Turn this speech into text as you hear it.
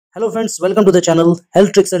Hello friends, welcome to the channel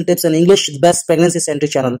Health Tricks and Tips in English, the best pregnancy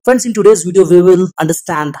centric channel. Friends, in today's video we will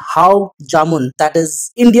understand how Jaamun, that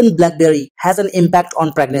is Indian blackberry, has an impact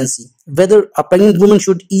on pregnancy. Whether a pregnant woman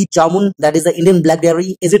should eat Jaamun, that is the Indian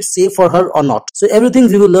blackberry, is it safe for her or not? So everything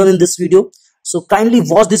we will learn in this video. So kindly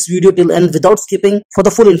watch this video till end without skipping for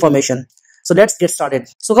the full information. So let's get started.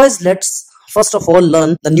 So guys, let's first of all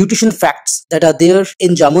learn the nutrition facts that are there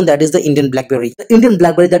in Jaamun, that is the Indian blackberry. The Indian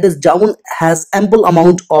blackberry, that is Jaamun, has ample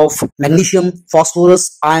amount of magnesium,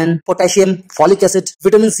 phosphorus, iron, potassium, folic acid,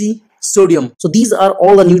 vitamin C, sodium. So these are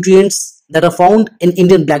all the nutrients that are found in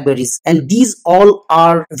Indian blackberries, and these all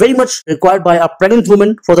are very much required by a pregnant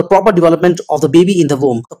woman for the proper development of the baby in the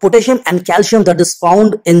womb. The potassium and calcium that is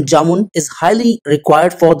found in Jaamun is highly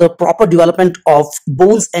required for the proper development of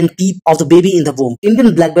bones and teeth of the baby in the womb.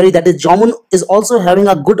 Indian blackberry, that is Jaamun, is also having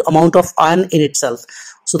a good amount of iron in itself.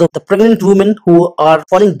 So the pregnant women who are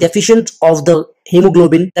falling deficient of the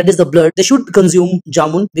hemoglobin, that is the blood, they should consume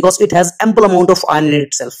Jaamun because it has ample amount of iron in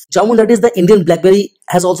itself. Jaamun, that is the Indian blackberry,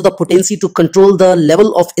 has also the potency to control the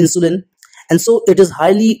level of insulin, and so it is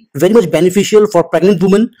highly very much beneficial for pregnant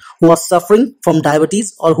women who are suffering from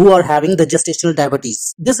diabetes or who are having the gestational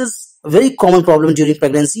diabetes. This is a very common problem during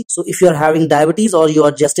pregnancy. So if you are having diabetes or you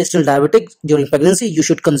are gestational diabetic during pregnancy, you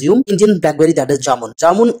should consume Indian blackberry, that is Jaamun.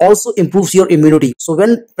 Jaamun also improves your immunity. So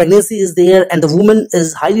when pregnancy is there and the woman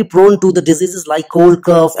is highly prone to the diseases like cold,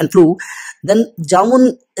 cough and flu, then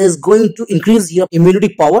Jaamun is going to increase your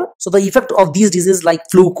immunity power. So the effect of these diseases like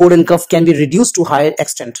flu, cold and cough can be reduced to higher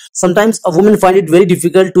extent. Sometimes a woman find it very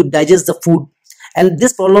difficult to digest the food, and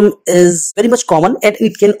this problem is very much common, and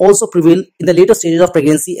it can also prevail in the later stages of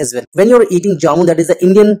pregnancy as well. When you're eating Jaamun, that is the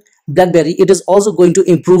Indian blackberry, it is also going to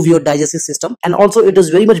improve your digestive system, and also it is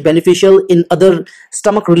very much beneficial in other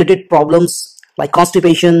stomach related problems like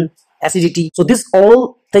constipation, acidity. So this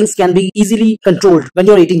all things can be easily controlled when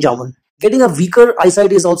you're eating Jaamun. Getting a weaker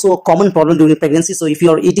eyesight is also a common problem during pregnancy. So if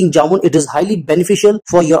you are eating Jaamun, it is highly beneficial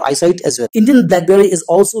for your eyesight as well. Indian blackberry is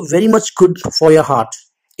also very much good for your heart.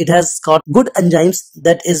 It has got good enzymes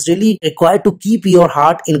that is really required to keep your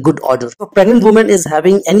heart in good order. If a pregnant woman is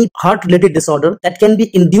having any heart related disorder that can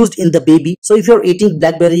be induced in the baby, so if you're eating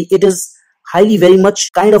blackberry, it is highly very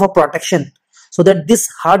much kind of a protection, so that this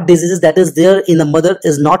heart diseases that is there in the mother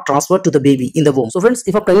is not transferred to the baby in the womb. So friends,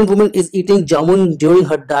 if a pregnant woman is eating Jaamun during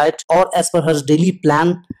her diet or as per her daily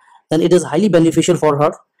plan, then it is highly beneficial for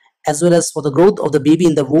her as well as for the growth of the baby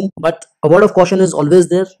in the womb. But a word of caution is always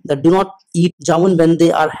there, that do not eat Jaamun when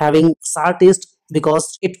they are having sour taste,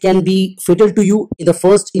 because it can be fatal to you in the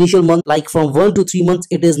first initial month. Like from 1 to 3 months,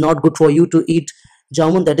 it is not good for you to eat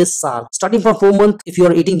Jaamun that is sour. Starting from 4 months, if you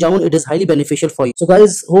are eating Jaamun, it is highly beneficial for you. So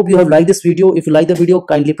guys, hope you have liked this video. If you like the video,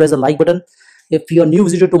 kindly press the like button. If you are new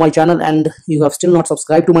visitor to my channel and you have still not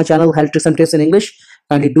subscribed to my channel Health Tricks and Tips in English,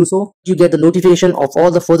 kindly do so. You get the notification of all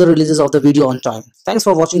the further releases of the video on time. Thanks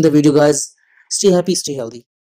for watching the video guys. Stay happy, stay healthy.